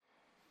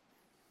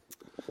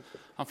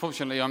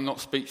Unfortunately, I'm not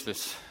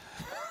speechless,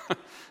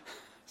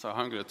 so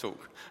I'm going to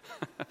talk.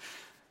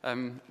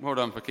 Well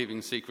done for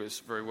keeping secrets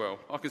very well.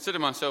 I consider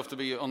myself to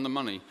be on the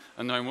money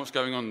and knowing what's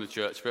going on in the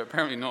church, but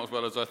apparently not as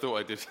well as I thought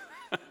I did.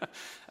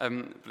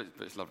 But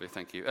it's lovely,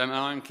 thank you. And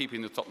I'm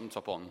keeping the top and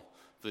top on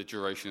for the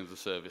duration of the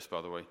service,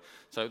 by the way.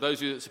 So those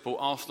of you that support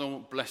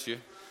Arsenal, bless you.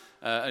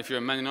 If you're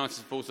a Man United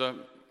supporter,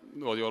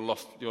 well, you're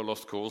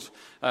lost cause.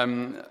 I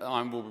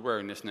will be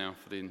wearing this now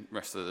for the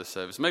rest of the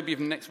service. Maybe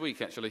even next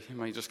week, actually. I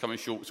may just come in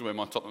shorts and wear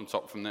my top and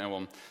top from now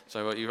on.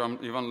 So you've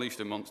unleashed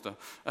a monster.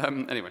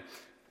 Anyway.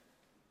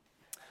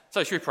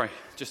 So should we pray,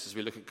 just as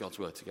we look at God's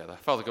word together?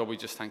 Father God, we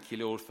just thank you,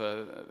 Lord,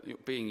 for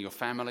being your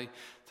family.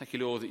 Thank you,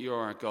 Lord, that you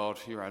are our God,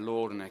 you're our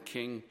Lord and our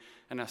King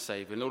and our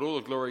Saviour. Lord, all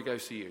the glory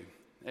goes to you.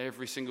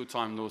 Every single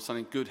time, Lord,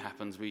 something good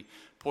happens, we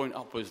point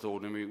upwards,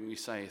 Lord, and we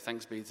say,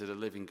 thanks be to the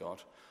living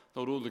God.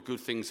 Lord, all the good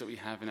things that we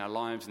have in our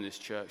lives in this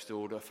church,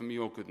 Lord, are from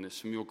your goodness,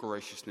 from your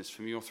graciousness,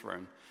 from your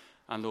throne.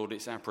 And Lord,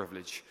 it's our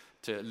privilege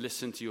to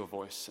listen to your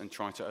voice and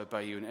try to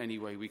obey you in any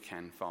way we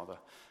can, Father.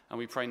 And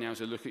we pray now as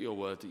we look at your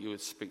word that you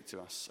would speak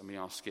to us, and we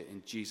ask it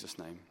in Jesus'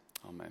 name.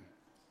 Amen.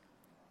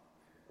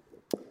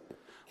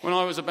 When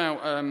I was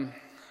about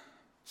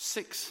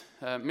 6,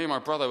 me and my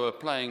brother were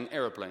playing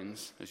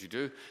aeroplanes, as you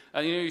do.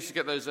 And you used to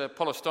get those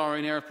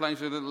polystyrene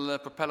aeroplanes with a little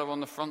propeller on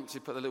the front.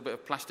 You put a little bit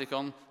of plastic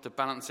on to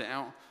balance it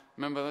out.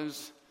 Remember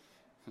those?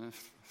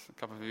 A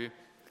couple of you.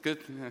 Good?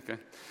 Okay.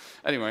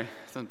 Anyway,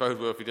 it doesn't bode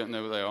well if you don't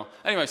know what they are.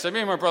 Anyway, so me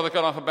and my brother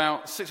got up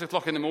about 6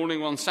 o'clock in the morning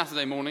one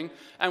Saturday morning,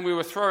 and we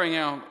were throwing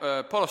our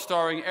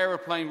polystyrene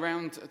aeroplane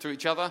round to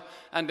each other.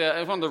 And it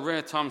was one of the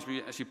rare times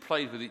we actually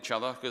played with each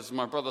other, because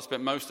my brother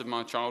spent most of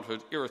my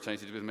childhood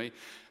irritated with me,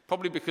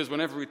 probably because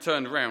whenever we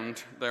turned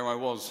around, there I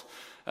was.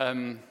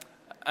 And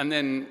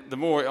then the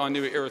more I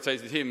knew it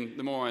irritated him,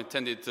 the more I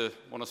tended to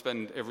want to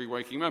spend every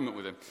waking moment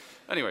with him.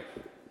 Anyway,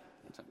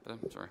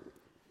 sorry.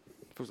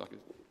 Feels like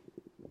it.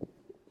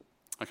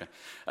 Okay.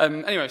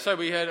 Anyway, so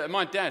we had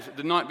my dad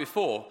the night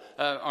before.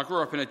 I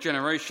grew up in a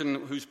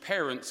generation whose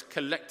parents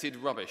collected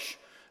rubbish.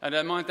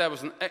 And my dad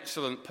was an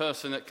excellent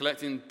person at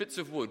collecting bits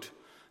of wood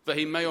that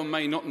he may or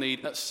may not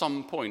need at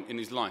some point in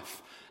his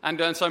life.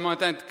 And so my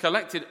dad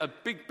collected a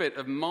big bit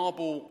of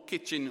marble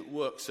kitchen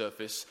work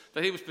surface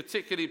that he was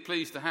particularly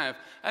pleased to have.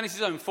 And it's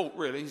his own fault,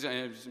 really. He's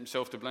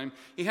himself to blame.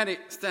 He had it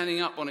standing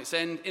up on its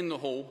end in the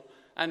hall.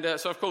 And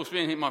so, of course,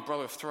 me and my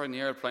brother were throwing the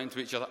aeroplane to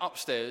each other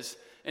upstairs.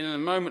 And in a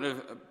moment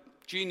of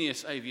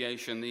genius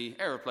aviation, the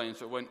aeroplane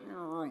sort of went,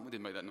 we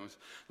didn't make that noise,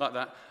 like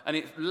that. And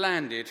it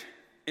landed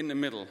in the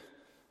middle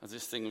as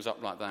this thing was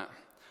up like that.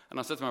 And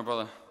I said to my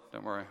brother,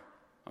 don't worry,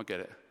 I'll get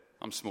it.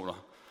 I'm smaller.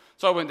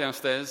 So I went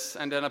downstairs,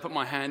 and then I put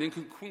my hand in,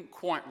 couldn't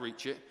quite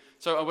reach it.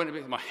 So I went a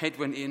bit, my head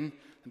went in,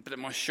 a bit at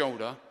my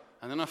shoulder,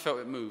 and then I felt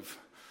it move.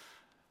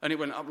 And it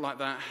went up like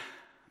that,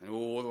 and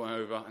all the way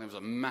over, and it was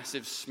a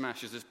massive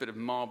smash as this bit of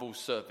marble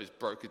surface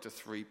broke into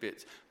 3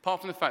 bits.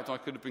 Apart from the fact I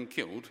could have been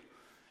killed,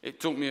 it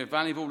taught me a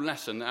valuable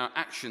lesson that our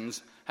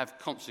actions have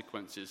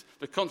consequences.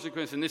 The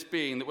consequence in this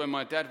being that when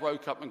my dad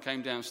woke up and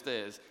came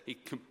downstairs, he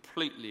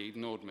completely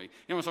ignored me. You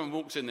know when someone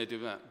walks in, they do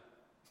that?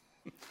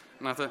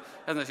 And I thought,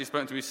 hasn't actually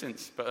spoken to me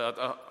since, but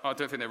I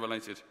don't think they're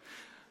related.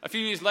 A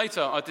few years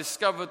later, I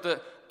discovered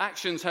that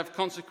actions have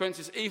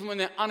consequences even when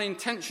they're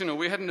unintentional.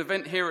 We had an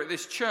event here at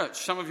this church.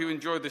 Some of you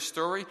enjoyed this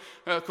story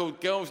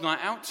called Girls' Night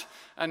Out.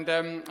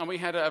 And we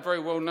had a very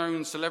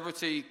well-known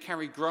celebrity,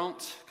 Cary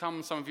Grant,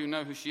 come. Some of you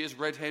know who she is,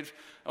 redhead,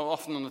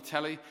 often on the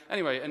telly.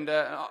 Anyway, and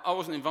I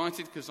wasn't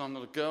invited because I'm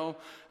not a girl.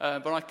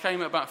 But I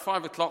came at about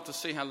 5 o'clock to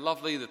see how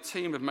lovely the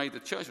team had made the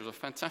church. It was a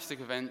fantastic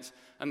event.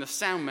 And the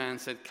sound man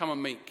said, come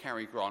and meet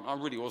Cary Grant. I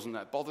really wasn't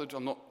that bothered.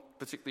 I'm not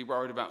particularly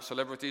worried about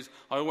celebrities.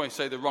 I always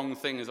say the wrong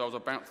thing as I was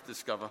about to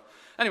discover.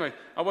 Anyway,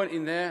 I went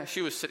in there.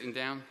 She was sitting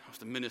down. I was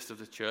the minister of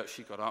the church.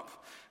 She got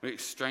up. We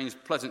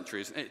exchanged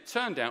pleasantries. And it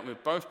turned out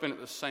we'd both been at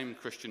the same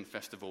Christian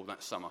festival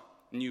that summer,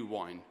 New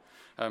Wine,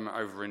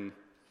 over in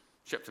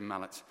Shepton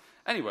Mallet.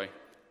 Anyway,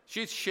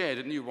 she'd shared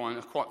at New Wine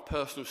a quite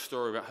personal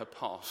story about her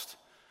past.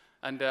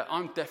 And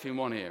I'm deaf in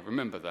one ear.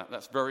 Remember that.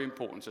 That's very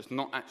important. So it's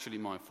not actually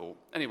my fault.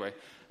 Anyway,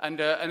 and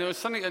there was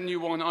something at New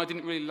Wine that I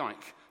didn't really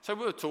like. So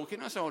we were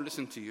talking. I said, I'll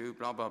listen to you,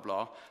 blah, blah,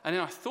 blah. And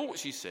then I thought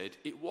she said,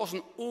 it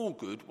wasn't all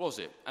good, was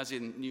it? As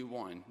in New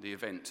Wine, the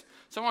event.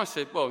 So I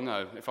said, well,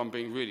 no, if I'm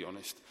being really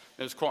honest.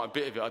 There was quite a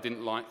bit of it I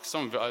didn't like.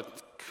 Some of it I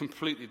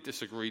completely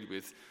disagreed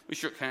with. We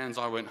shook hands.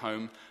 I went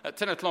home. At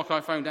 10 o'clock, I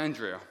phoned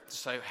Andrea to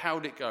say,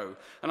 how'd it go?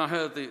 And I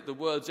heard the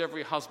words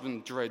every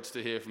husband dreads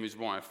to hear from his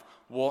wife.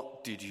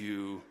 What did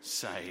you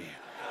say?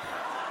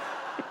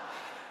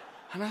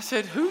 And I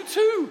said, who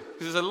to?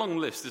 Because there's a long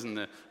list, isn't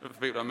there, of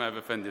people I may have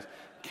offended.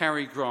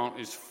 Cary Grant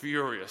is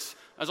furious.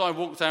 As I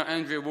walked out,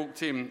 Andrea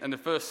walked in, and the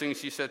first thing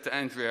she said to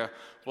Andrea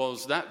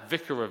was, that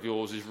vicar of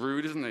yours is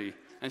rude, isn't he?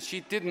 And she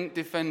didn't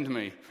defend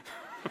me.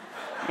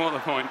 What a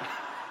point.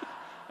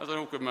 That was an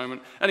awkward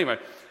moment. Anyway,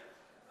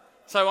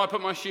 So I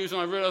put my shoes on,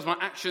 I realised my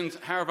actions,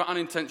 however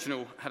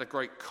unintentional, had a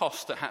great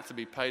cost that had to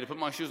be paid. I put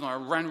my shoes on, I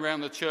ran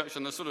around the church,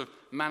 and the sort of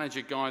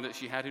manager guy that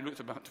she had, who looked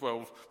about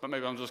 12, but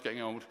maybe I'm just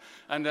getting old,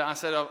 and I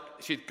said,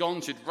 she'd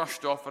gone, she'd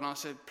rushed off, and I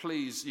said,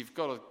 please, you've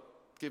got to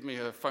give me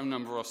her phone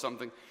number or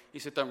something. He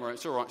said, don't worry,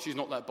 it's all right, she's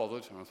not that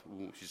bothered. And I thought,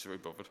 oh, she's very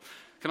bothered.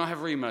 Can I have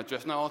her email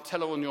address? No, I'll tell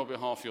her on your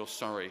behalf you're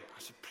sorry. I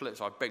said, please,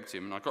 I begged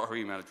him, and I got her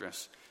email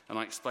address, and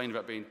I explained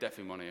about being deaf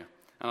in one ear,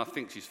 and I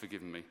think she's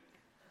forgiven me.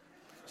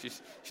 She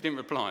didn't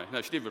reply.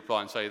 No, she did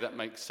reply and say, that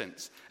makes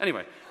sense.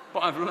 Anyway,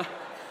 but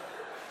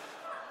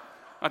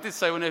I did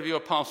say whenever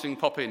you're passing,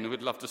 pop in.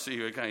 We'd love to see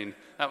you again.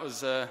 That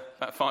was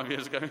about 5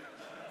 years ago.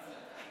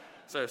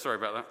 So sorry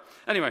about that.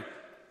 Anyway,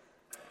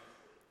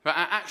 but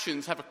our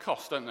actions have a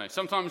cost, don't they?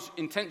 Sometimes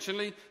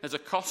intentionally, there's a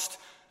cost.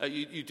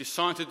 You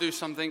decide to do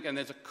something, and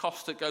there's a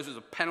cost that goes as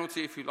a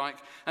penalty, if you like.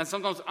 And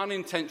sometimes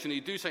unintentionally,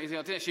 you do something,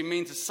 I didn't actually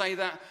mean to say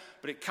that,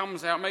 but it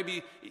comes out.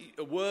 Maybe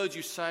a word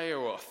you say,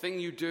 or a thing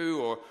you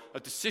do, or a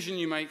decision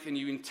you make, and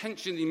you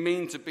intentionally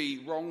mean to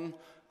be wrong,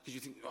 because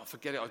you think, oh,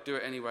 forget it, I'll do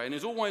it anyway. And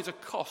there's always a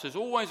cost. There's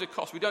always a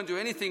cost. We don't do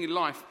anything in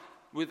life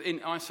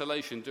in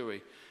isolation, do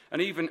we?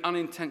 And even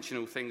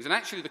unintentional things. And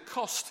actually, the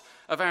cost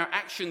of our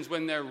actions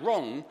when they're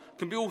wrong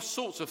can be all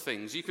sorts of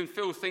things. You can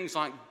feel things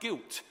like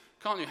guilt,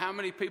 can't you? How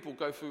many people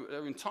go through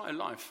their entire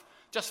life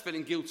just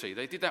feeling guilty?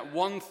 They did that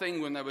one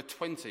thing when they were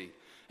 20.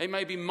 It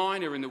may be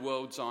minor in the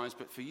world's eyes,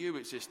 but for you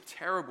it's this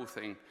terrible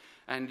thing.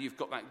 And you've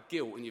got that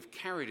guilt, and you've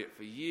carried it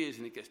for years,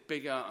 and it gets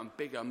bigger and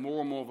bigger,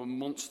 more and more of a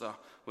monster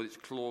with its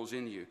claws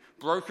in you.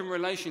 Broken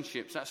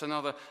relationships, that's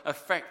another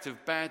effect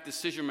of bad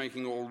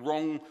decision-making or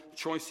wrong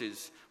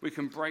choices. We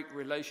can break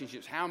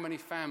relationships. How many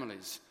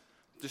families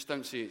just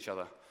don't see each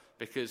other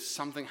because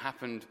something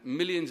happened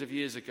millions of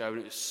years ago, and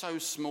it was so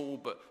small,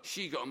 but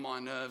she got on my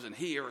nerves, and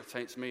he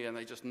irritates me, and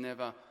they just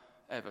never,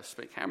 ever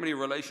speak? How many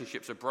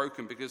relationships are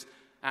broken because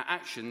our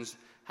actions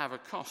have a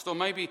cost? Or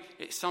maybe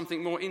it's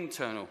something more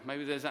internal.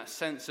 Maybe there's that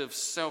sense of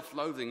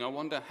self-loathing. I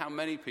wonder how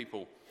many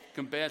people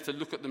can bear to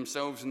look at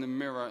themselves in the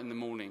mirror in the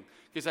morning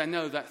because they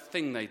know that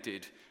thing they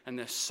did, and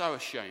they're so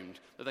ashamed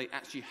that they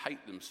actually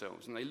hate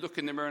themselves. And they look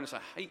in the mirror and say,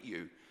 I hate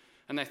you.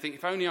 And they think,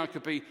 if only I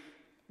could be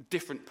a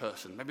different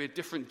person, maybe a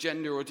different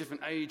gender or a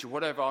different age or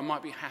whatever, I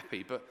might be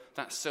happy. But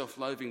that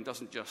self-loathing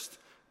doesn't just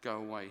go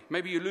away.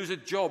 Maybe you lose a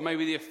job.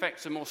 Maybe the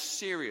effects are more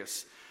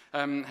serious.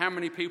 How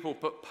many people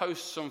put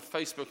posts on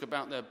Facebook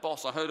about their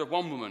boss? I heard of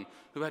one woman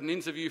who had an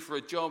interview for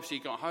a job. She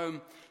got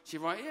home. She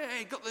wrote,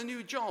 yeah, got the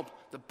new job.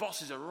 The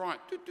bosses are right.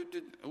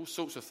 All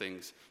sorts of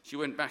things. She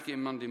went back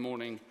in Monday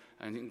morning,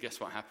 and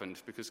guess what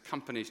happened? Because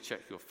companies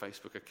check your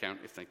Facebook account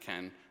if they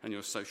can, and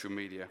your social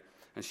media.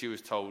 And she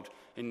was told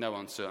in no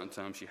uncertain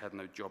terms she had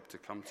no job to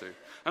come to.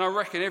 And I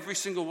reckon every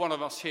single one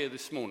of us here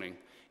this morning,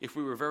 if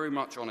we were very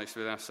much honest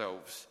with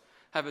ourselves,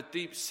 have a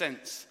deep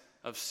sense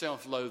of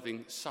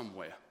self-loathing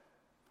somewhere.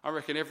 I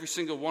reckon every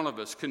single one of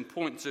us can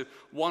point to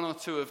one or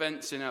two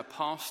events in our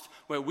past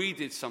where we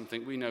did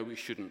something we know we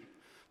shouldn't.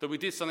 That we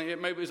did something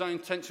that maybe was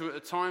unintentional at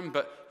the time,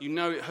 but you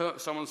know it hurt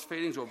someone's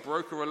feelings or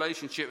broke a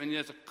relationship, and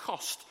there's a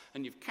cost,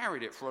 and you've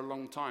carried it for a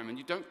long time, and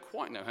you don't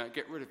quite know how to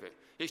get rid of it.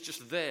 It's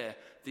just there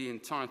the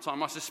entire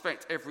time. I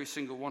suspect every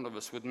single one of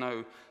us would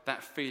know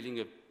that feeling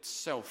of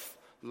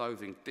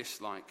self-loathing,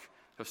 dislike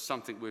of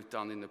something we've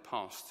done in the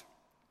past.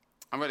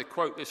 I read a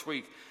quote this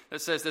week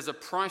that says there's a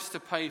price to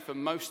pay for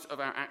most of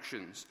our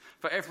actions.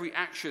 For every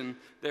action,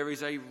 there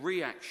is a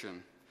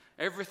reaction.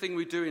 Everything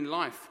we do in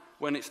life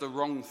when it's the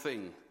wrong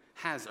thing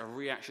has a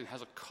reaction,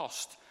 has a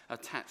cost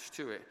attached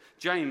to it.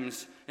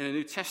 James, in the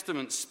New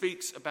Testament,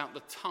 speaks about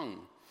the tongue.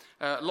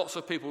 Lots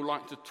of people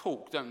like to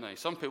talk, don't they?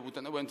 Some people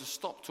don't know when to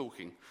stop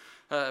talking.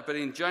 But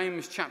in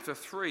James chapter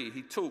 3,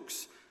 he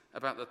talks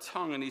about the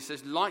tongue, and he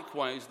says,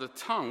 likewise, the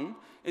tongue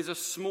is a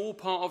small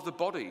part of the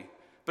body,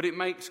 but it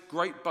makes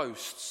great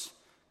boasts.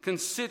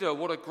 Consider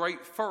what a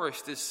great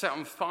forest is set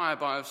on fire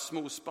by a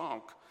small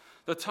spark.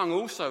 The tongue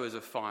also is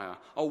a fire,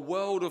 a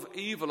world of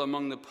evil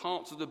among the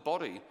parts of the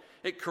body.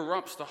 It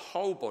corrupts the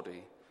whole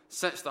body,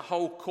 sets the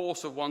whole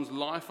course of one's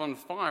life on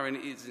fire, and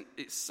is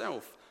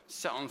itself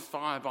set on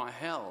fire by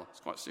hell.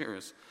 It's quite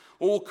serious.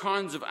 All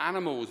kinds of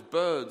animals,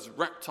 birds,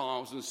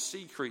 reptiles, and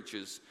sea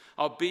creatures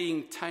are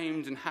being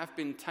tamed and have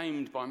been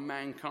tamed by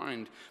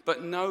mankind,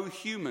 but no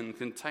human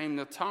can tame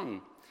the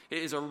tongue.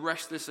 It is a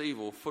restless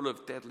evil full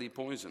of deadly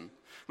poison.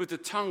 With the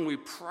tongue we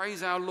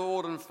praise our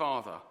Lord and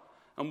Father,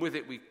 and with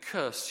it we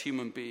curse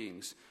human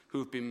beings who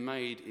have been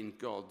made in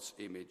God's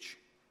image.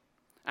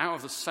 Out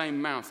of the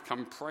same mouth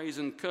come praise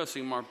and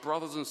cursing. My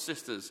brothers and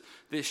sisters,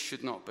 this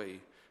should not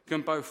be.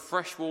 Can both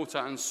fresh water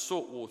and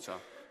salt water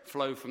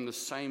flow from the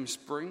same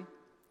spring?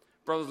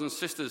 Brothers and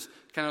sisters,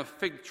 can a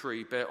fig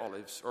tree bear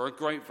olives, or a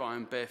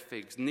grapevine bear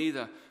figs?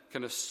 Neither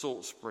can a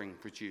salt spring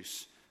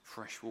produce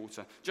fresh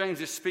water.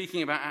 James is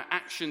speaking about our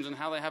actions and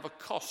how they have a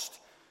cost.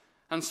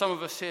 And some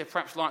of us here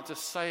perhaps like to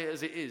say it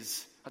as it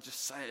is. I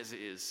just say it as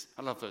it is.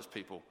 I love those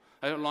people.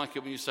 They don't like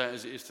it when you say it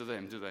as it is to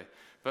them, do they?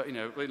 But,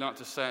 they like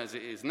to say it as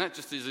it is. And that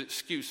just is an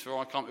excuse for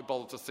I can't be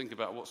bothered to think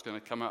about what's going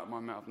to come out of my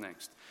mouth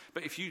next.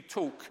 But if you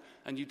talk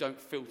and you don't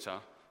filter,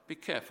 be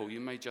careful, you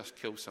may just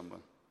kill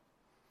someone.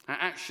 Our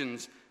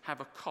actions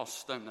have a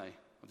cost, don't they?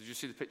 Did you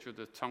see the picture of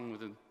the tongue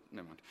with the...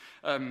 Never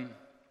mind.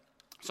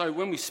 So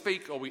when we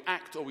speak or we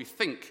act or we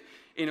think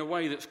in a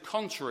way that's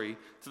contrary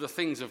to the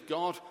things of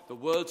God, the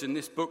words in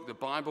this book, the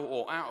Bible,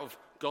 or out of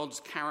God's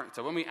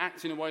character, when we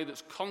act in a way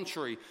that's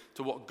contrary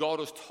to what God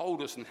has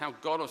told us and how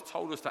God has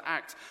told us to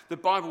act, the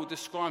Bible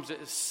describes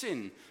it as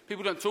sin.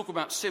 People don't talk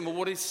about sin. Well,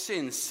 what is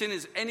sin? Sin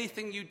is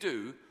anything you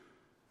do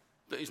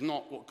that is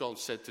not what God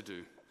said to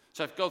do.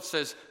 So if God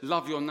says,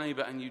 love your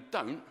neighbour and you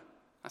don't,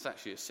 that's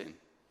actually a sin.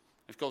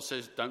 If God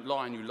says, don't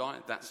lie and you lie,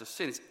 that's a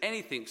sin. It's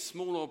anything,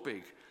 small or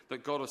big,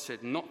 that God has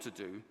said not to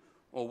do,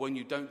 or when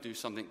you don't do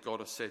something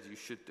God has said you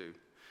should do.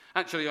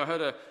 Actually, I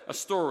heard a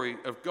story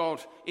of God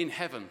in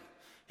heaven.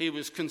 He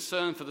was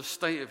concerned for the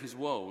state of his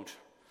world.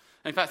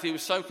 In fact, he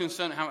was so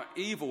concerned how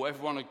evil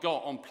everyone had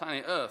got on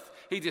planet Earth,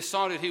 he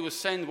decided he would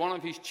send one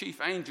of his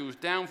chief angels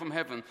down from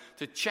heaven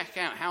to check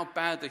out how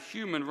bad the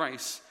human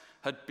race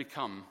had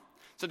become.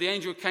 So the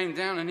angel came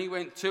down and he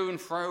went to and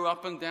fro,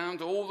 up and down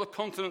to all the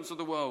continents of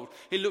the world.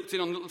 He looked in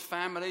on little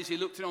families, he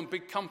looked in on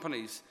big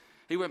companies.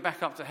 He went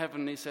back up to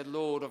heaven and he said,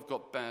 Lord, I've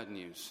got bad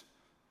news.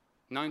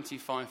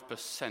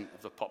 95%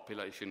 of the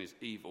population is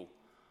evil.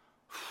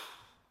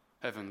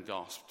 Heaven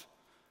gasped.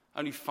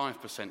 Only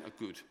 5% are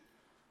good.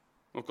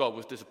 Well, God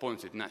was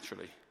disappointed,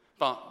 naturally.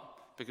 But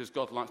because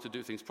God likes to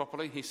do things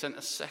properly, he sent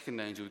a second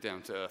angel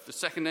down to earth. The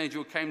second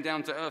angel came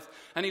down to earth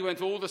and he went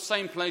to all the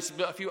same places,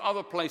 but a few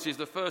other places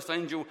the first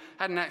angel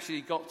hadn't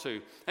actually got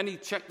to. And he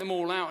checked them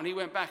all out and he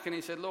went back and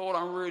he said, Lord,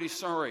 I'm really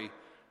sorry.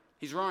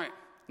 He's right.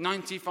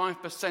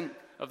 95%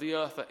 of the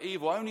earth are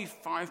evil. Only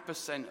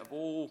 5% of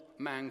all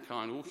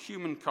mankind, all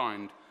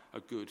humankind, are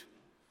good.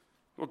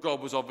 Well,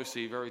 God was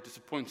obviously very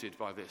disappointed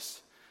by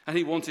this. And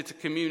he wanted to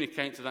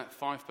communicate to that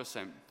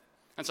 5%.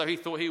 And so he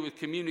thought he would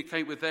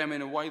communicate with them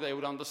in a way they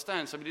would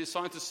understand. So he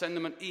decided to send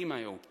them an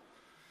email.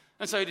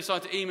 And so he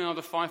decided to email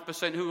the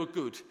 5% who were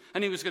good.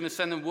 And he was going to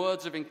send them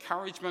words of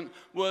encouragement,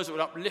 words that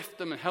would uplift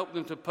them and help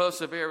them to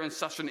persevere in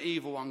such an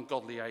evil,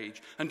 ungodly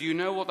age. And do you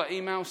know what that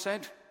email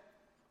said?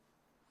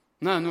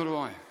 No, nor do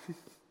I.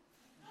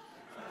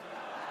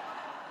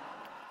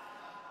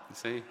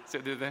 See what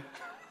I did there?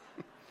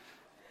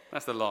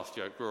 That's the last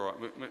joke. We're all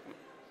right.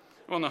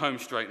 We're on the home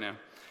straight now.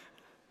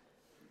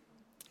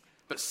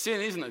 But sin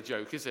isn't a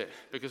joke, is it?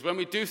 Because when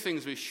we do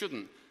things we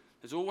shouldn't,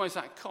 there's always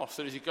that cost.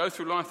 And as you go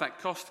through life, that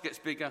cost gets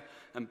bigger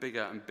and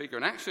bigger and bigger.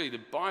 And actually, the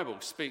Bible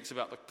speaks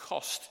about the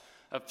cost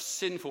of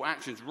sinful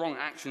actions, wrong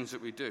actions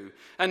that we do.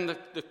 And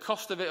the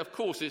cost of it, of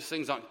course, is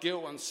things like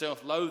guilt and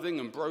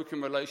self-loathing and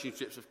broken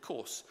relationships, of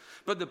course.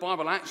 But the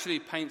Bible actually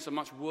paints a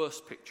much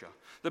worse picture.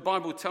 The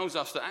Bible tells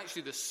us that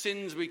actually the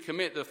sins we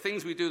commit, the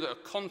things we do that are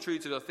contrary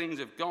to the things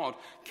of God,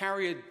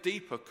 carry a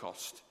deeper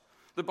cost.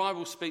 The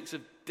Bible speaks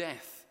of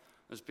death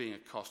as being a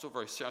cost.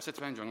 Very serious. I said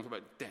to Andrew, I'm going to talk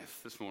about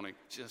death this morning.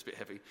 That's a bit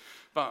heavy.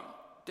 But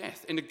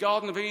death. In the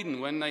Garden of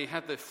Eden, when they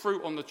had the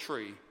fruit on the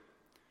tree,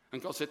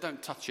 and God said,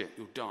 don't touch it,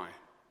 you'll die.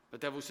 The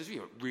devil says,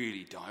 you won't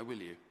really die, will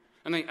you?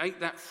 And they ate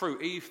that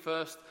fruit, Eve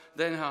first,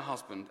 then her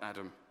husband,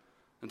 Adam.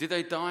 And did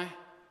they die?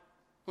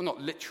 Well,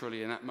 not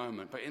literally in that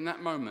moment, but in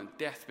that moment,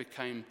 death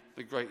became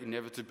the great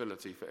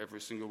inevitability for every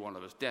single one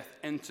of us. Death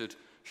entered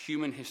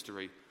human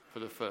history for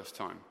the first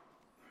time.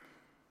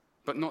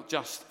 But not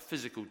just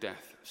physical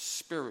death,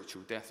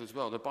 spiritual death as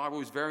well. The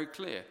Bible is very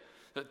clear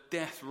that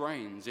death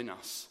reigns in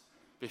us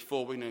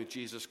before we know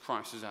Jesus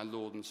Christ as our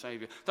Lord and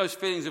Saviour. Those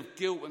feelings of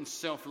guilt and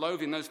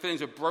self-loathing, those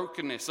feelings of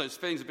brokenness, those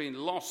feelings of being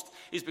lost,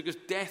 is because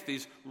death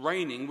is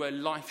reigning where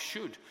life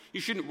should. You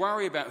shouldn't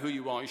worry about who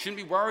you are. You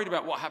shouldn't be worried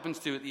about what happens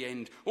to you at the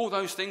end. All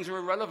those things are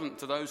irrelevant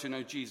to those who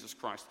know Jesus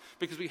Christ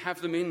because we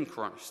have them in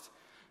Christ.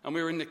 And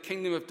we're in the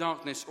kingdom of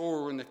darkness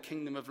or we're in the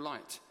kingdom of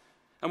light.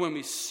 And when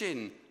we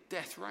sin,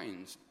 death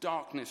reigns,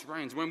 darkness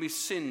reigns. When we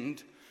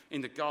sinned in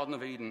the Garden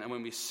of Eden and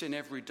when we sin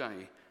every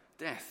day,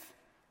 death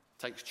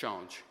takes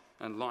charge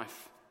and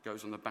life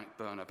goes on the back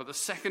burner. But the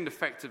second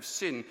effect of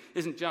sin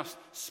isn't just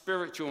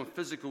spiritual and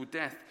physical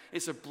death,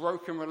 it's a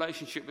broken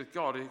relationship with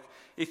God.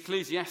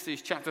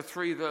 Ecclesiastes chapter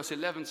 3 verse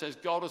 11 says,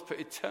 God has put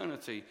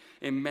eternity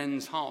in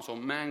men's hearts or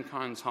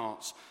mankind's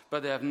hearts,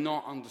 but they have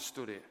not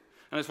understood it.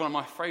 And it's one of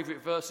my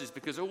favourite verses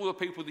because all the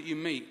people that you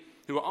meet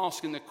who are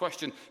asking the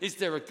question, is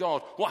there a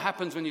God? What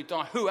happens when you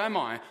die? Who am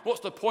I?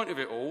 What's the point of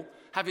it all?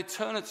 Have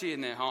eternity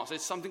in their hearts.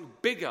 There's something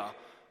bigger,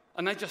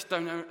 and they just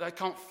don't know, they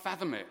can't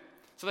fathom it.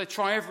 So they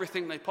try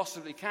everything they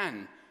possibly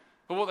can.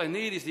 But what they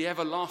need is the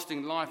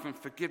everlasting life and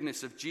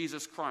forgiveness of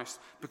Jesus Christ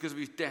because of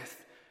his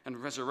death and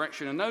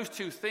resurrection. And those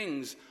two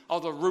things are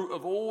the root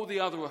of all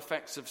the other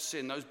effects of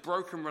sin. Those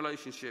broken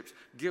relationships,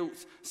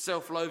 guilt,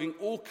 self-loathing,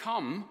 all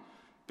come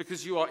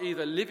because you are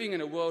either living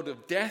in a world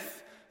of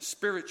death,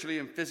 spiritually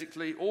and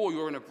physically, or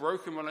you're in a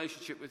broken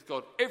relationship with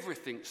God.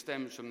 Everything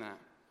stems from that.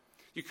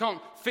 You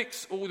can't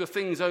fix all the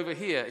things over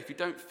here if you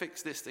don't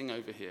fix this thing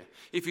over here.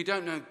 If you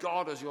don't know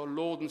God as your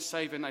Lord and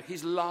Saviour, know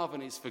his love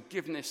and his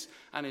forgiveness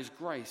and his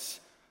grace,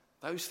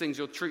 those things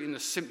you're treating the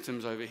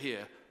symptoms over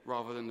here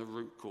rather than the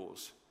root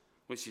cause,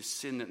 which is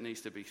sin that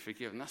needs to be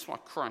forgiven. That's why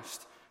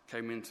Christ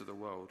came into the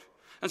world.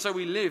 And so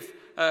we live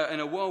in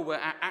a world where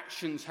our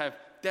actions have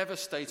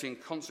devastating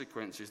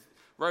consequences.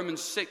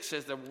 Romans 6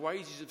 says the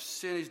wages of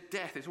sin is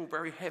death. It's all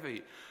very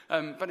heavy,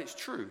 but it's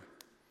true.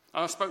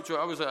 I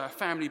was at a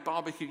family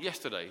barbecue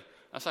yesterday.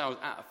 I say I was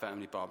at a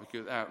family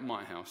barbecue at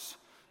my house.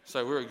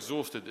 So we're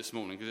exhausted this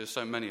morning because there's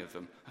so many of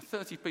them.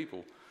 30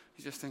 people.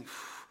 You just think,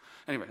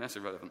 anyway, that's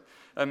irrelevant.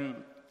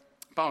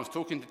 But I was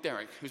talking to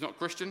Derek, who's not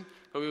Christian,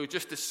 but we were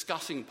just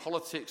discussing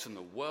politics and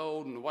the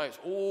world and the way it's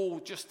all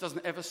just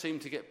doesn't ever seem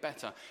to get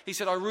better. He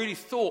said, I really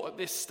thought at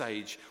this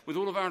stage, with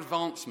all of our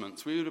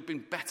advancements, we would have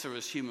been better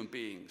as human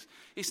beings.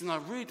 He said, I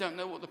really don't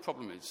know what the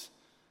problem is.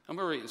 And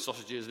we were eating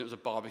sausages and it was a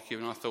barbecue,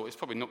 and I thought it's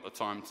probably not the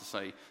time to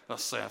say,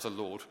 thus saith the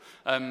Lord.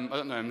 I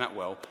don't know him that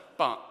well.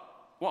 But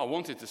what I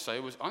wanted to say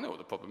was, I know what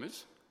the problem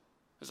is.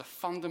 There's a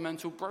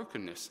fundamental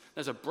brokenness.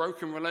 There's a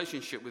broken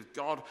relationship with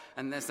God,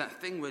 and there's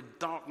that thing where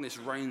darkness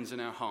reigns in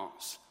our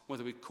hearts,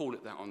 whether we call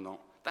it that or not.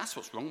 That's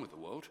what's wrong with the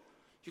world.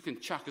 You can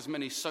chuck as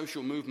many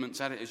social movements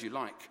at it as you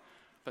like,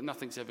 but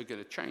nothing's ever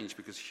going to change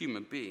because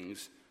human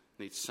beings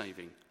need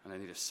saving, and they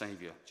need a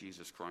saviour,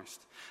 Jesus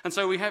Christ. And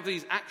so we have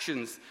these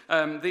actions,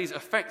 these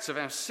effects of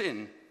our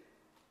sin,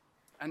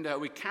 and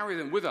we carry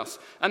them with us.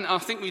 And I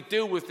think we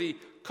deal with the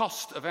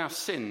cost of our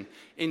sin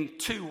in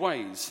two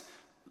ways,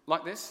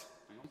 like this.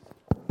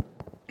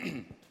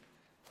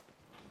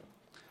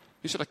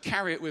 We sort of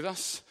carry it with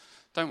us,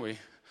 don't we?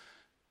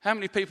 How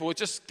many people are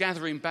just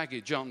gathering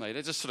baggage, aren't they?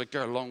 They just sort of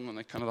go along and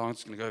they kind of, I'm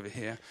just going to go over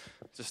here.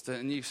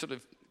 And you sort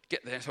of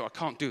get there, so I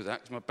can't do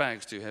that because my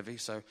bag's too heavy,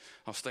 so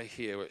I'll stay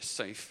here where it's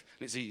safe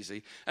and it's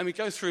easy. And we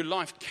go through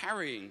life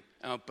carrying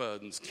our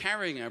burdens,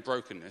 carrying our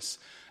brokenness.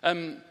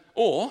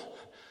 Or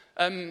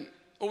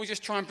we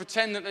just try and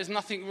pretend that there's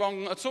nothing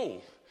wrong at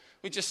all.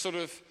 We just sort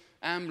of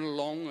amble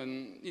along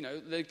and,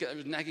 they get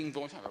a nagging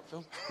voice. Hi,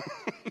 Phil.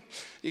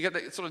 You get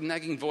that sort of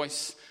nagging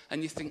voice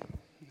and you think,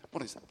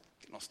 what is that?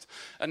 Get lost.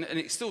 And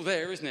it's still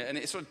there, isn't it? And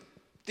it sort of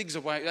digs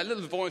away. That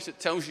little voice that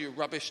tells you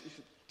rubbish.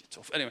 It's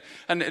off. Anyway,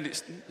 and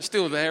it's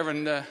still there,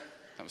 and that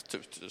was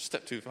a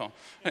step too far.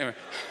 Anyway.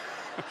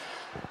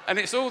 And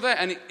it's all there,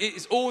 and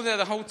it's all there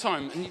the whole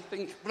time. And you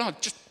think, well,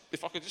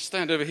 if I could just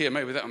stand over here,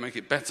 maybe that'll make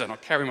it better. And I'll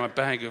carry my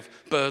bag of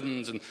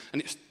burdens, and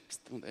it's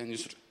still there, and you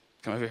sort of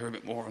come over here a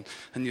bit more,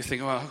 and you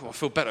think, oh, I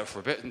feel better for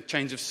a bit, and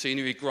change of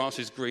scenery, grass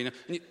is greener.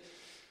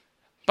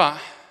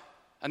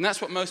 And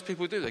that's what most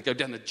people do. They go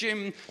down the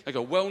gym, they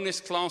go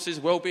wellness classes,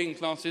 well-being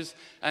classes,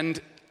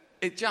 and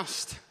it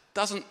just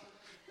doesn't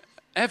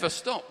ever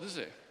stop, does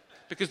it?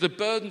 Because the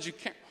burdens you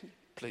carry,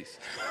 please,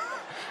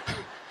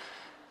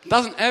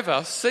 doesn't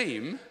ever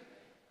seem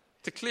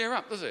to clear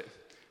up, does it?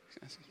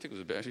 It tickles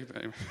a bit, actually, but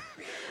anyway.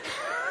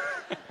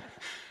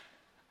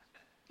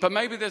 But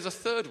maybe there's a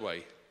third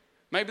way.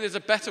 Maybe there's a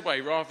better way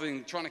rather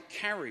than trying to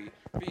carry,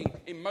 being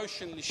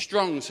emotionally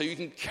strong so you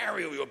can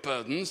carry all your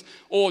burdens,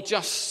 or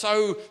just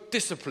so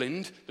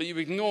disciplined that you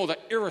ignore that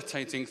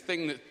irritating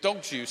thing that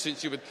dogs you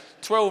since you were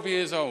 12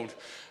 years old.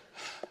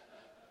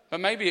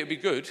 But maybe it'd be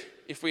good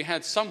if we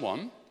had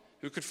someone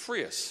who could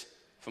free us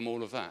from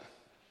all of that.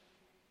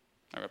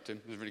 I wrapped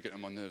him. He's really getting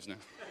on my nerves now.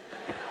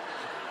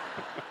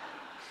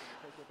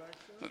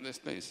 Look at this,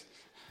 please.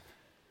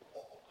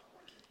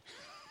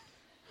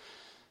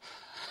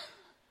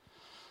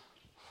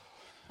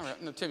 All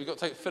right, no, Tim, you've got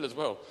to take Phil as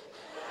well.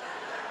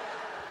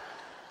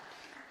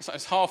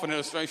 It's half an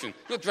illustration.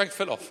 You've got to drag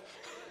Phil off.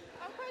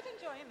 I'm quite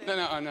enjoying this.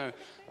 No, I know.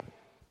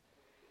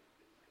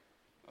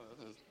 Oh,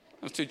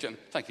 that was too gentle.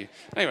 Thank you.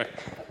 Anyway.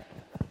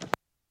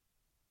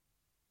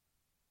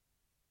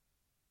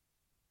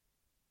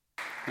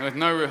 With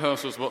no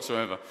rehearsals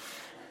whatsoever.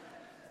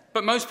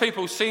 But most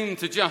people seem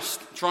to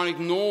just try and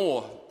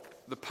ignore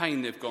the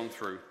pain they've gone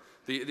through,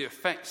 the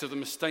effects of the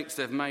mistakes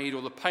they've made,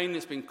 or the pain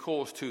that's been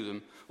caused to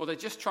them. Or they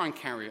just try and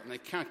carry it, and they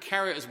can't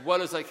carry it as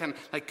well as they can.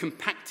 They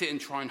compact it and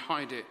try and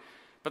hide it.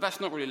 But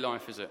that's not really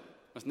life, is it?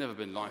 That's never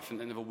been life, and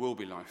there never will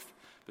be life.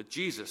 But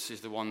Jesus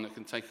is the one that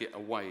can take it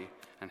away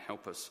and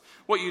help us.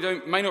 What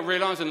you may not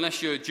realise,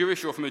 unless you're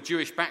Jewish or from a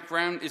Jewish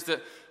background, is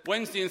that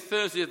Wednesday and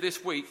Thursday of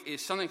this week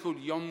is something called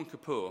Yom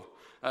Kippur.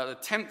 The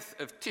 10th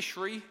of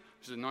Tishri,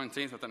 which is the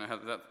 19th, I don't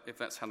know if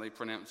that's how they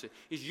pronounce it,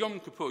 is Yom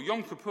Kippur.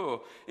 Yom Kippur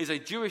is a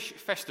Jewish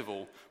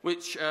festival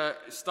which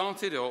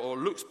started or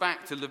looks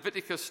back to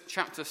Leviticus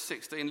chapter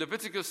 16.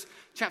 Leviticus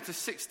chapter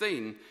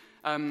 16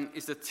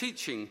 is the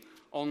teaching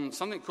on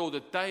something called the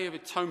Day of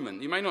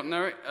Atonement. You may not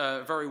know it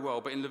very well,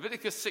 but in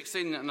Leviticus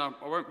 16, and I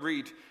won't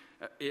read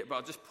it, but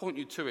I'll just point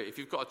you to it. If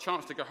you've got a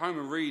chance to go home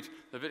and read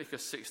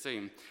Leviticus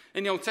 16.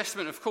 In the Old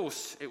Testament, of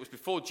course, it was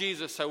before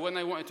Jesus, so when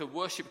they wanted to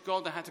worship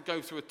God, they had to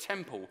go through a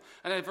temple.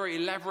 And they had a very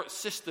elaborate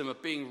system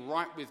of being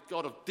right with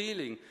God, of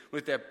dealing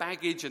with their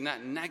baggage and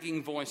that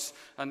nagging voice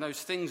and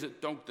those things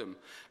that dogged them.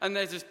 And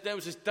there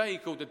was this day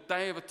called the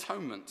Day of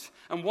Atonement.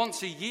 And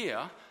once a year,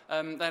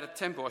 they had a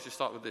temple. I should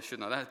start with this,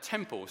 shouldn't I? They had a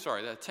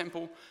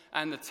temple,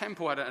 and the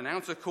temple had an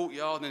outer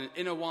courtyard and an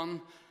inner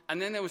one.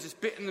 And then there was this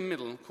bit in the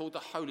middle called the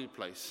Holy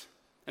Place.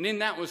 And in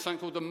that was something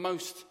called the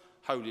Most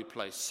Holy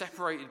Place,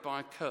 separated by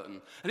a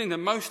curtain. And in the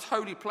Most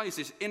Holy Place,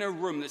 this inner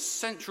room, this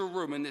central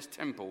room in this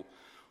temple,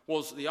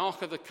 was the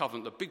Ark of the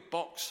Covenant, the big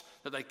box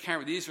that they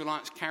carried, the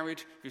Israelites carried.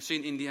 If you've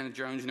seen Indiana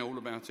Jones, you know all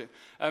about it.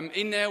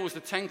 In there was the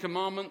Ten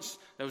Commandments.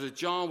 There was a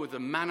jar with the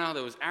manna.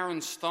 There was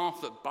Aaron's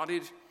staff that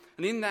budded.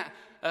 And in that,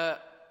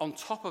 on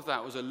top of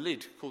that was a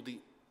lid called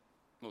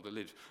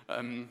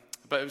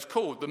but it was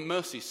called the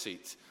mercy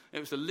seat. It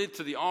was the lid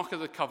to the Ark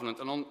of the Covenant.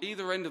 And on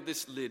either end of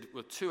this lid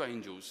were two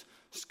angels,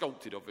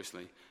 sculpted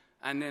obviously.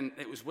 And then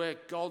it was where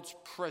God's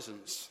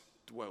presence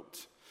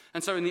dwelt.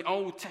 And so in the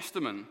Old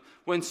Testament,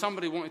 when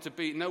somebody wanted to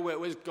be,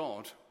 where's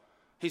God?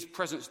 His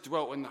presence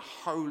dwelt in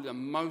the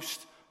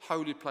most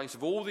holy place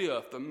of all the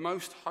earth, the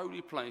most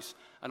holy place.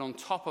 And on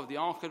top of the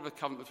Ark of the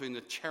Covenant between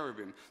the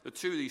cherubim,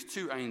 these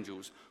two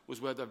angels,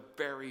 was where the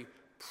very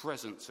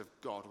presence of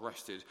God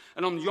rested.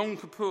 And on Yom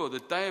Kippur, the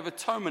Day of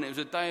Atonement, it was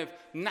a day of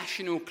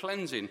national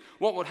cleansing.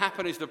 What would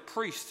happen is the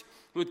priest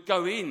would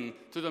go in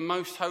to the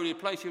most holy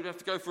place. He would have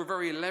to go for a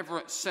very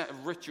elaborate set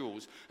of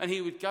rituals. And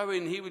he would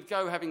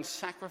go having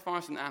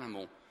sacrificed an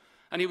animal.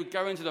 And he would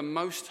go into the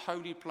most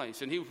holy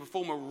place. And he would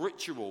perform a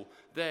ritual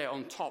there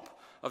on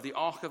top of the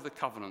Ark of the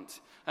Covenant.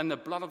 And the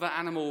blood of that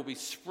animal will be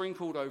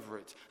sprinkled over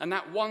it. And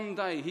that one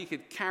day he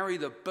could carry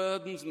the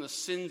burdens and the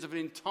sins of an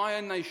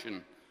entire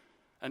nation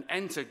and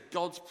enter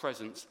God's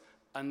presence,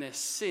 and their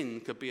sin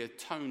could be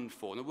atoned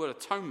for. And the word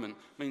atonement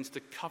means to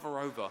cover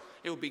over.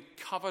 It would be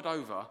covered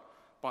over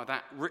by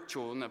that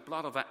ritual and the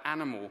blood of that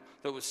animal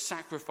that was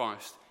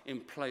sacrificed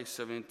in place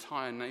of an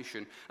entire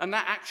nation. And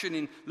that action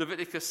in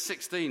Leviticus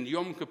 16,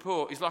 Yom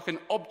Kippur, is like an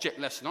object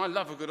lesson. I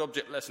love a good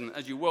object lesson,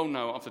 as you well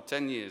know, after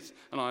 10 years.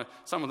 And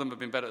some of them have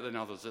been better than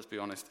others, let's be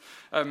honest.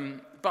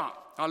 But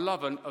I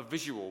love a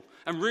visual.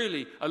 And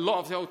really, a lot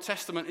of the Old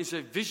Testament is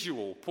a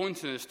visual,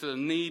 pointing us to the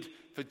need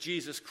for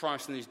Jesus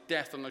Christ and his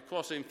death on the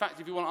cross. In fact,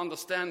 if you want to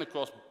understand the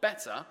cross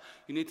better,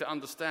 you need to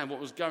understand what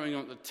was going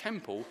on at the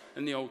temple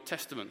in the Old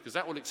Testament, because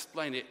that will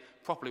explain it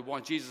properly,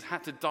 why Jesus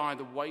had to die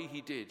the way he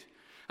did.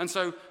 And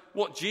so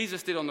what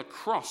Jesus did on the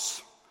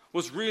cross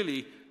was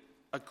really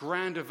a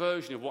grander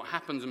version of what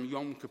happens on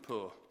Yom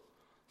Kippur,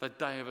 the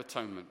Day of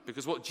Atonement.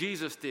 Because what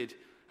Jesus did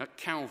at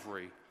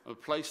Calvary, a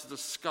place of the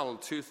skull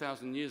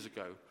 2,000 years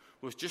ago,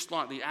 was just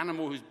like the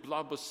animal whose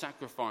blood was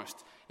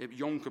sacrificed at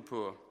Yom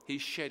Kippur. He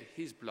shed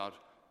his blood,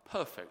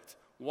 perfect,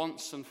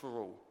 once and for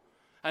all.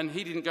 And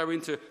he didn't go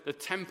into the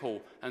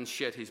temple and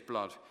shed his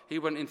blood. He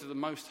went into the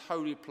most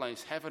holy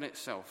place, heaven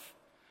itself.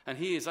 And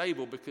he is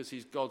able, because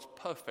he's God's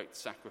perfect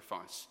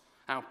sacrifice,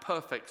 our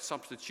perfect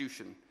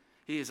substitution.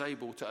 He is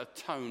able to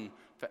atone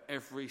for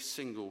every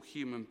single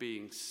human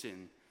being's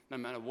sin, no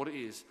matter what it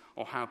is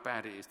or how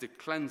bad it is, to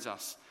cleanse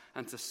us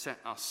and to set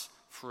us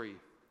free.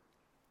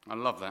 I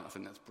love that. I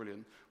think that's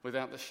brilliant.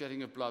 Without the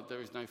shedding of blood,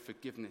 there is no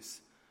forgiveness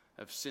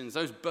of sins.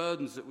 Those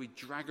burdens that we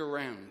drag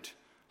around,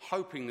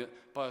 hoping that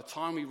by the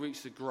time we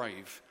reach the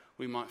grave,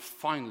 we might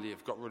finally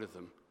have got rid of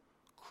them.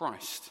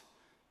 Christ,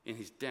 in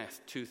his death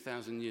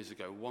 2,000 years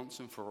ago, once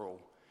and for all,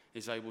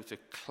 is able to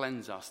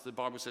cleanse us. The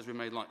Bible says we're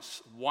made like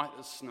white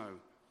as snow.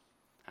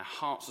 Our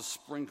hearts are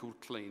sprinkled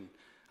clean,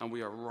 and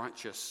we are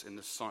righteous in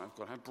the sight of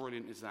God. How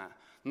brilliant is that?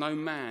 No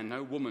man,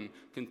 no woman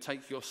can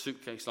take your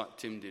suitcase like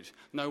Tim did.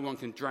 No one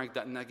can drag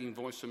that nagging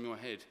voice from your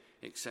head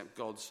except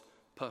God's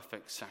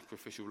perfect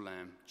sacrificial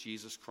lamb,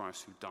 Jesus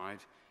Christ, who died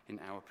in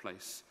our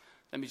place.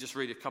 Let me just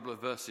read a couple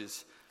of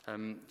verses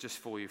just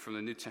for you from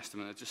the New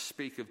Testament that just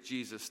speak of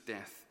Jesus'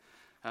 death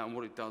and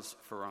what it does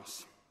for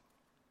us.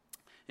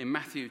 In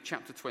Matthew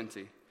chapter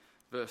 20,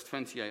 verse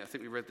 28, I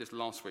think we read this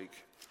last week.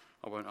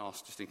 I won't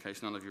ask just in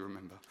case none of you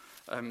remember.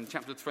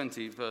 Chapter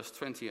 20, verse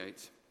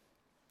 28.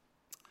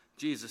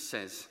 Jesus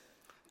says,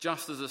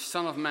 "Just as the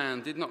Son of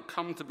Man did not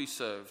come to be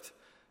served,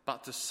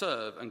 but to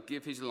serve and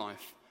give his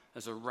life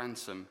as a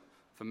ransom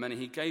for many."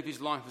 He gave his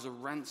life as a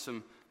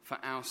ransom for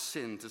our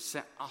sin, to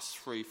set us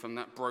free from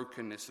that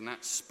brokenness and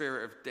that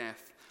spirit of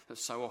death that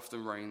so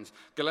often reigns.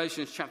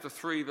 Galatians chapter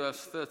 3,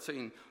 verse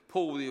 13,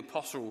 Paul the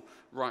apostle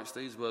writes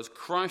these words,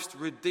 "Christ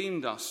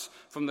redeemed us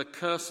from the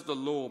curse of the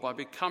law by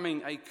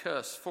becoming a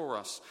curse for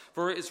us.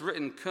 For it is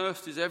written,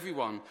 'Cursed is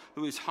everyone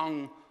who is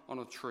hung on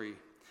a tree.'"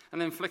 And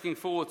then flicking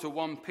forward to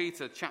 1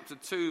 Peter chapter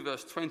 2,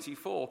 verse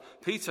 24,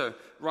 Peter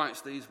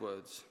writes these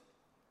words.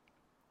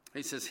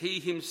 He says,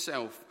 "He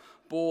himself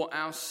bore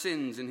our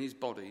sins in his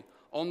body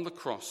on the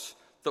cross,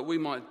 that we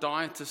might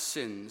die to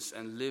sins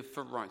and live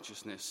for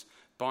righteousness.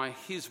 By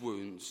his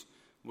wounds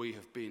we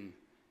have been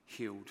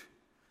healed."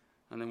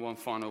 And then one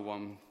final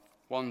one,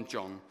 1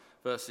 John,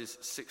 verses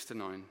 6 to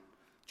 9.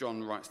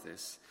 John writes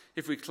this,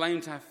 "If we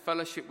claim to have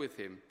fellowship with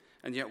him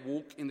and yet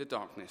walk in the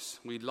darkness,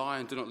 we lie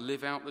and do not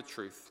live out the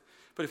truth.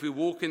 But if we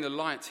walk in the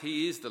light,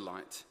 he is the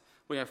light.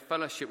 We have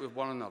fellowship with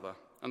one another,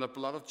 and the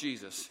blood of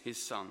Jesus,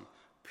 his Son,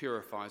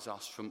 purifies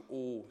us from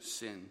all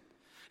sin.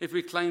 If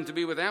we claim to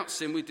be without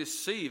sin, we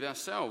deceive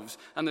ourselves,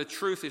 and the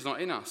truth is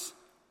not in us.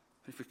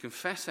 But if we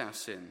confess our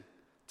sin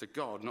to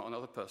God, not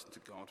another person, to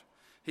God,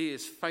 he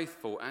is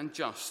faithful and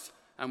just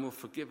and will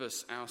forgive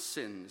us our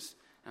sins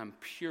and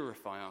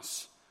purify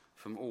us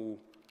from all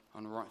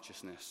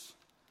unrighteousness."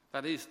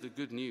 That is the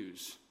good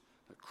news,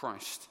 that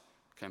Christ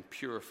can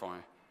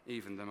purify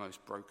even the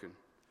most broken.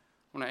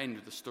 I want to end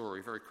with the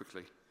story very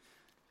quickly.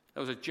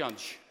 There was a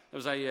judge. There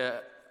was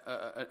a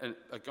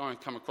guy who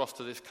come across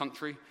to this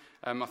country.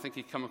 I think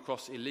he'd come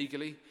across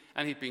illegally,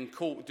 and he'd been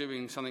caught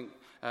doing something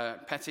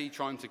petty,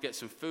 trying to get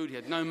some food. He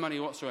had no money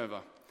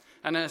whatsoever.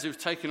 And as he was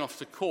taken off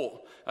to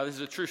court, this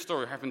is a true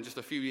story, happened just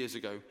a few years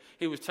ago,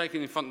 he was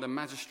taken in front of the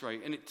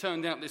magistrate, and it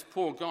turned out this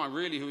poor guy,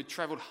 really, who had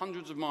travelled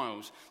hundreds of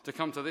miles to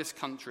come to this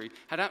country,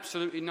 had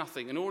absolutely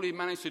nothing. And all he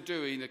managed to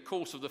do in the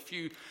course of the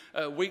few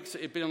weeks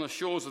that he'd been on the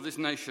shores of this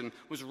nation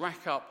was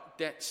rack up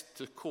debts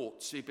to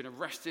courts. He'd been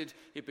arrested,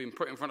 he'd been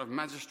put in front of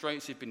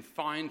magistrates, he'd been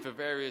fined for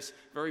various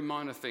very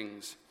minor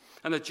things.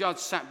 And the judge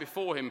sat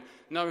before him,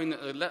 knowing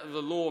that the letter of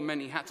the law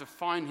meant he had to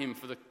fine him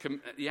for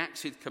the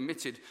acts he'd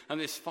committed. And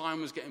this fine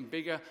was getting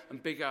bigger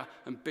and bigger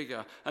and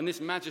bigger. And this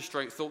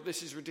magistrate thought,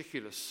 this is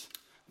ridiculous.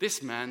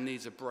 This man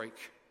needs a break.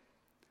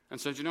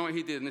 And so do you know what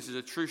he did? And this is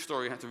a true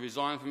story. He had to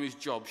resign from his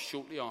job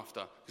shortly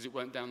after because it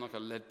went down like a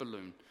lead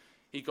balloon.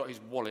 He got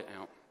his wallet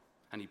out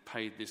and he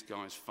paid this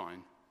guy's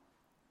fine.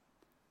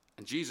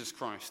 And Jesus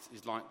Christ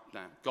is like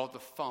that. God the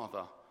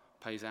Father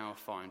pays our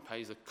fine,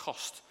 pays the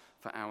cost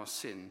for our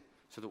sin,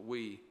 so that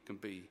we can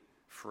be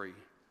free.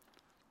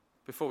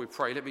 Before we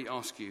pray, let me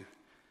ask you,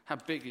 how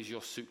big is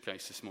your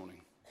suitcase this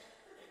morning?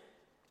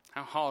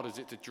 How hard is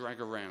it to drag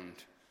around?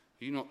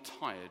 Are you not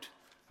tired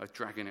of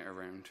dragging it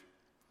around?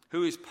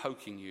 Who is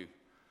poking you?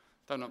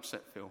 Don't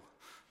upset Phil.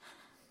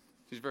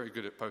 He's very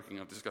good at poking,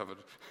 I've discovered.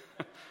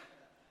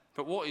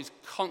 But what is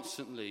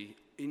constantly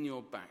in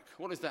your back?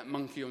 What is that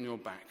monkey on your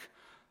back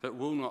that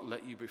will not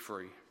let you be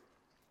free?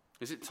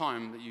 Is it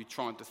time that you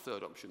tried the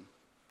third option,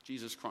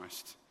 Jesus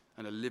Christ,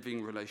 and a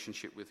living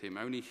relationship with him?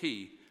 Only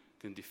he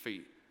can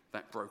defeat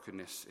that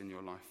brokenness in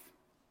your life.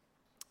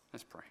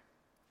 Let's pray.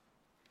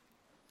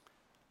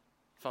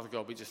 Father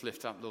God, we just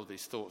lift up, Lord,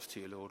 these thoughts to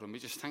you, Lord, and we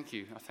just thank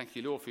you. I thank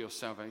you, Lord, for your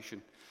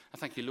salvation. I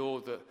thank you,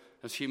 Lord, that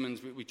as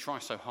humans we try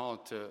so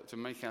hard to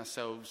make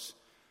ourselves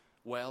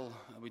well.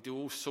 We do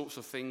all sorts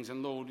of things,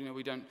 and Lord,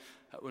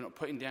 we're not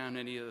putting down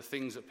any of the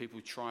things that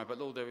people try, but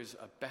Lord, there is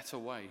a better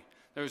way.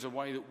 There is a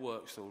way that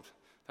works, Lord.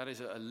 That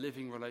is a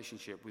living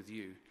relationship with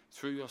you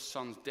through your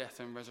Son's death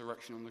and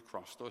resurrection on the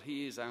cross. Lord,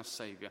 he is our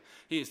Saviour.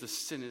 He is the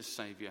sinner's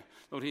Saviour.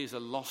 Lord, he is a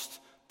lost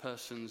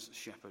person's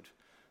shepherd.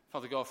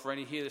 Father God, for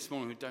any here this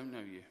morning who don't know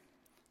you,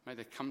 may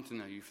they come to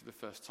know you for the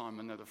first time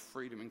and know the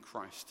freedom in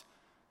Christ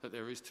that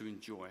there is to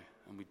enjoy,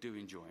 and we do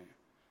enjoy it.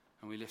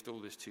 And we lift all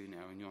this to you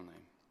now in your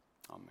name.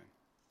 Amen.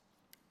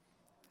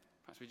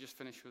 Perhaps we just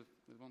finish with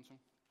one song.